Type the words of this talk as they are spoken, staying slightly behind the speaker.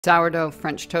Sourdough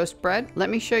French toast bread. Let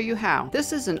me show you how.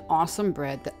 This is an awesome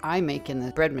bread that I make in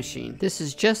the bread machine. This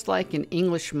is just like an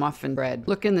English muffin bread.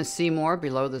 Look in the see more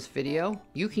below this video.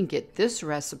 You can get this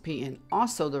recipe and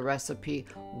also the recipe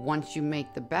once you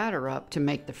make the batter up to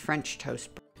make the French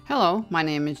toast bread. Hello, my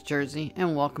name is Jersey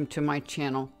and welcome to my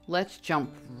channel. Let's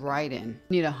jump right in.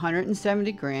 You need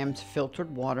 170 grams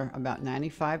filtered water, about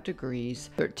 95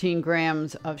 degrees, 13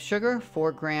 grams of sugar,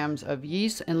 4 grams of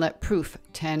yeast, and let proof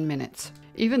 10 minutes.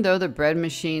 Even though the bread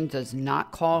machine does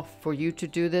not call for you to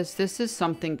do this, this is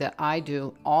something that I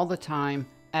do all the time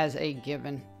as a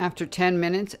given. After 10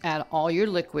 minutes, add all your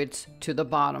liquids to the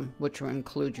bottom, which will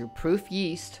include your proof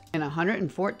yeast and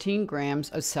 114 grams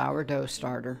of sourdough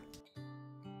starter.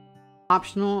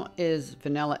 Optional is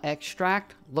vanilla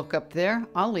extract. Look up there.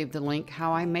 I'll leave the link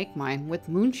how I make mine with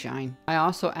moonshine. I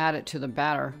also add it to the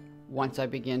batter once I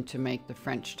begin to make the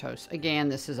French toast. Again,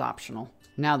 this is optional.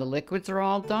 Now the liquids are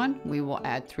all done, we will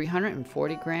add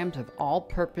 340 grams of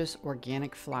all-purpose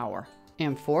organic flour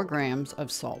and 4 grams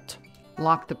of salt.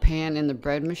 Lock the pan in the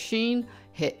bread machine,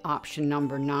 hit option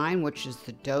number 9, which is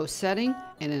the dough setting,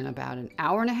 and in about an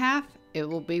hour and a half, it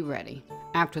will be ready.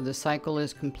 After the cycle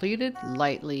is completed,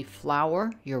 lightly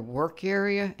flour your work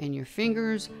area and your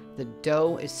fingers. The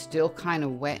dough is still kind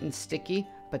of wet and sticky,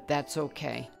 but that's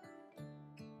okay.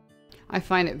 I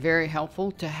find it very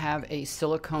helpful to have a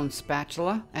silicone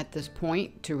spatula at this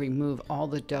point to remove all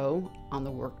the dough on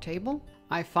the work table.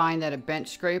 I find that a bench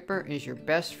scraper is your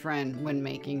best friend when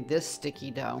making this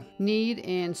sticky dough. Knead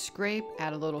and scrape,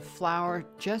 add a little flour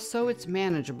just so it's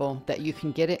manageable that you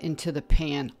can get it into the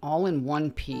pan all in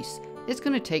one piece. It's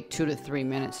going to take 2 to 3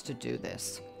 minutes to do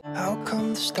this. How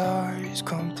come the stars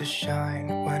come to shine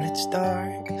when it's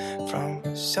dark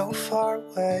from so far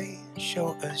away?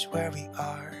 Show us where we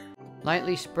are.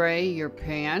 Lightly spray your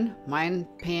pan. My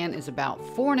pan is about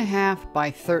 4.5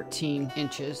 by 13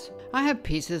 inches. I have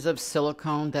pieces of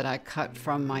silicone that I cut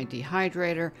from my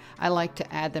dehydrator. I like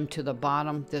to add them to the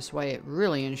bottom. This way it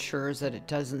really ensures that it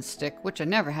doesn't stick, which I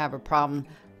never have a problem,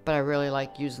 but I really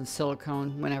like using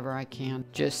silicone whenever I can.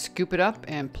 Just scoop it up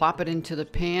and plop it into the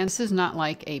pan. This is not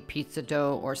like a pizza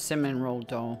dough or cinnamon roll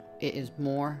dough. It is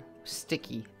more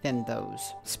sticky than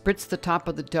those. Spritz the top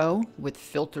of the dough with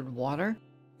filtered water.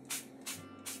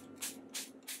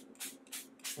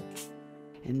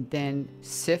 And then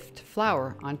sift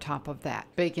flour on top of that.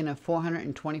 Bake in a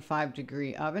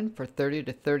 425-degree oven for 30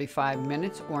 to 35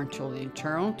 minutes or until the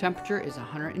internal temperature is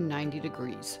 190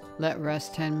 degrees. Let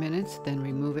rest 10 minutes, then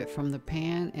remove it from the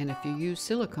pan, and if you use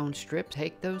silicone strips,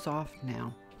 take those off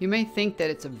now. You may think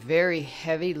that it's a very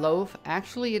heavy loaf.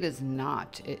 Actually, it is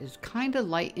not. It is kind of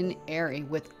light and airy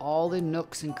with all the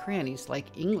nooks and crannies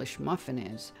like English muffin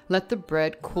is. Let the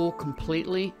bread cool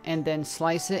completely and then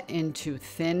slice it into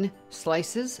thin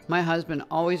slices. My husband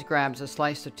always grabs a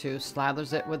slice or two,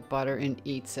 slathers it with butter, and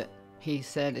eats it. He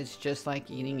said it's just like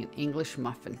eating an English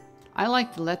muffin. I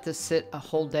like to let this sit a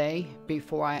whole day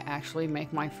before I actually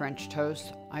make my French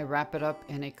toast. I wrap it up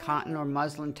in a cotton or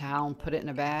muslin towel and put it in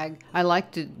a bag. I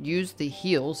like to use the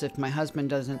heels if my husband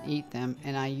doesn't eat them,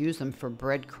 and I use them for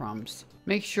breadcrumbs.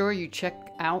 Make sure you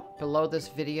check out below this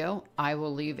video. I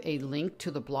will leave a link to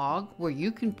the blog where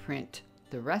you can print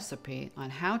the recipe on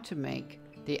how to make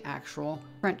the actual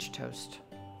French toast.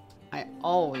 I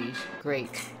always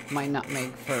grate my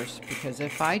nutmeg first because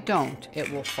if I don't,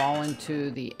 it will fall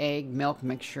into the egg milk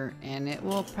mixture and it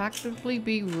will practically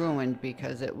be ruined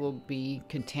because it will be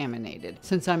contaminated.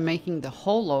 Since I'm making the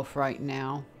whole loaf right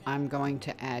now, I'm going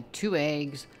to add 2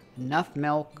 eggs, enough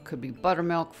milk, could be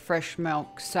buttermilk, fresh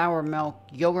milk, sour milk,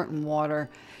 yogurt and water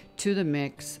to the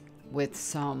mix with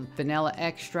some vanilla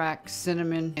extract,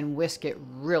 cinnamon, and whisk it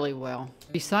really well.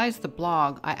 Besides the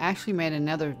blog, I actually made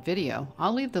another video.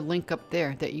 I'll leave the link up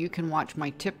there that you can watch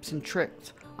my tips and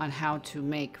tricks on how to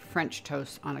make French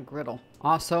toast on a griddle.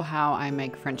 Also how I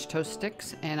make French toast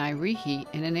sticks and I reheat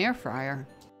in an air fryer.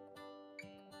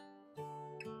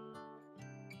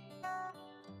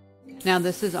 Now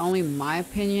this is only my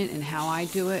opinion and how I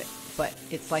do it, but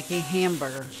it's like a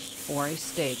hamburger or a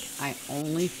steak. I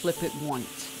only flip it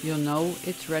once. You'll know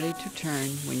it's ready to turn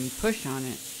when you push on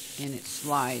it and it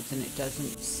slides and it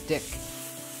doesn't stick.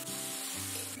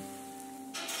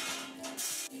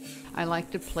 I like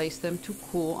to place them to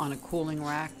cool on a cooling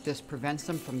rack. This prevents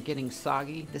them from getting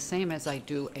soggy, the same as I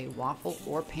do a waffle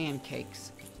or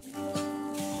pancakes.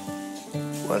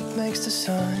 What makes the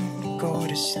sun go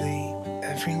to sleep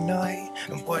every night,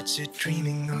 and what's it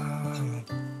dreaming of?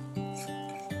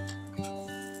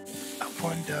 I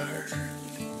wonder.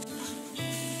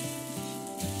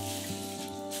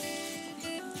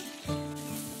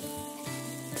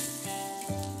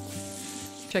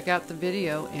 Check out the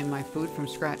video in my Food from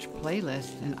Scratch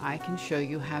playlist and I can show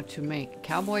you how to make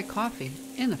cowboy coffee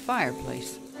in the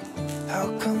fireplace.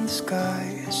 How come the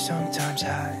sky sometimes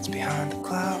hides behind the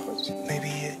clouds? Maybe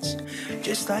it's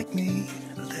just like me,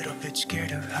 a little bit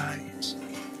scared of heights.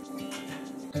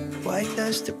 Why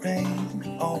does the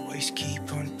rain always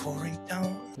keep on pouring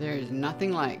down? There is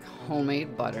nothing like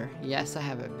homemade butter. Yes, I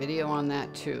have a video on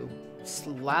that too.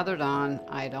 Slathered on,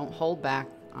 I don't hold back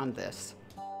on this.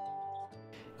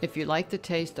 If you like the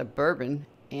taste of bourbon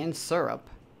and syrup,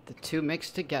 the two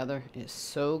mixed together is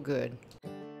so good.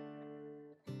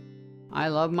 I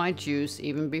love my juice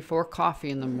even before coffee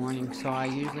in the morning, so I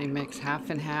usually mix half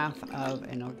and half of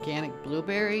an organic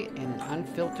blueberry and an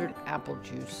unfiltered apple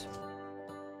juice.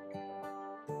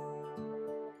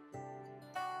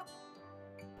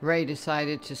 Ray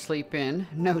decided to sleep in,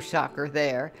 no shocker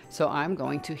there, so I'm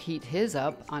going to heat his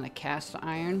up on a cast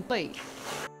iron plate.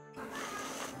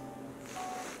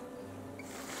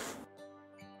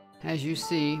 As you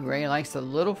see, Ray likes a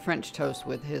little French toast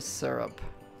with his syrup.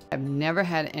 I've never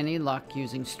had any luck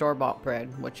using store-bought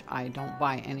bread, which I don't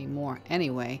buy anymore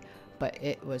anyway, but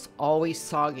it was always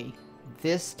soggy.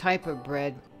 This type of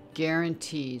bread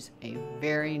guarantees a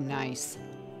very nice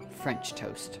French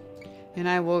toast. And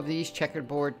I wove these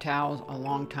checkerboard towels a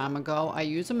long time ago. I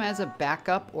use them as a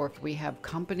backup or if we have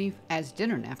company as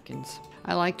dinner napkins.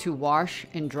 I like to wash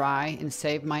and dry and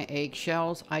save my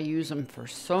eggshells. I use them for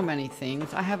so many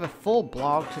things. I have a full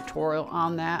blog tutorial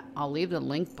on that. I'll leave the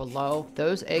link below.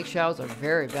 Those eggshells are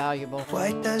very valuable.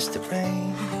 Why does the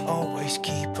rain always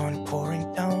keep on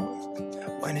pouring down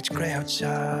when it's gray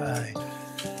outside?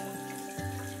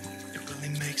 It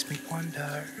really makes me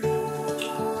wonder.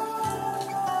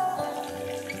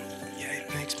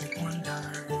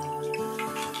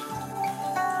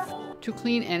 To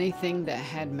clean anything that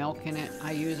had milk in it,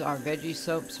 I use our veggie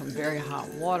soap, some very hot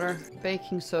water,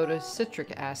 baking soda,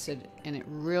 citric acid, and it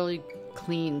really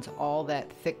cleans all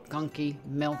that thick, gunky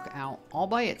milk out all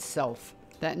by itself.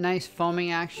 That nice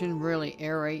foaming action really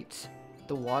aerates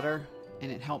the water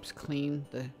and it helps clean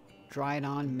the dried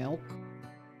on milk.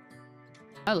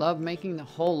 I love making the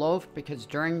whole loaf because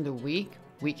during the week,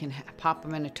 we can pop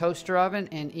them in a toaster oven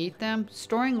and eat them.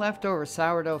 Storing leftover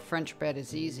sourdough French bread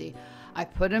is easy. I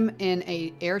put them in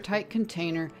an airtight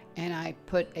container and I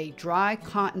put a dry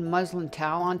cotton muslin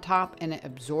towel on top and it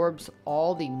absorbs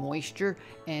all the moisture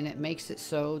and it makes it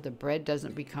so the bread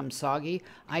doesn't become soggy.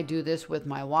 I do this with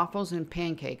my waffles and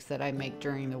pancakes that I make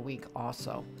during the week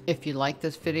also. If you like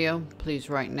this video, please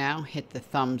right now hit the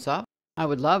thumbs up. I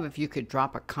would love if you could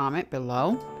drop a comment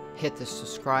below. Hit the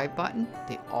subscribe button,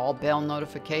 the all bell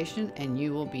notification, and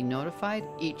you will be notified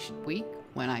each week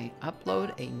when I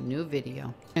upload a new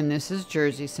video. And this is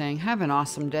Jersey saying have an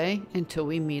awesome day until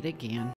we meet again.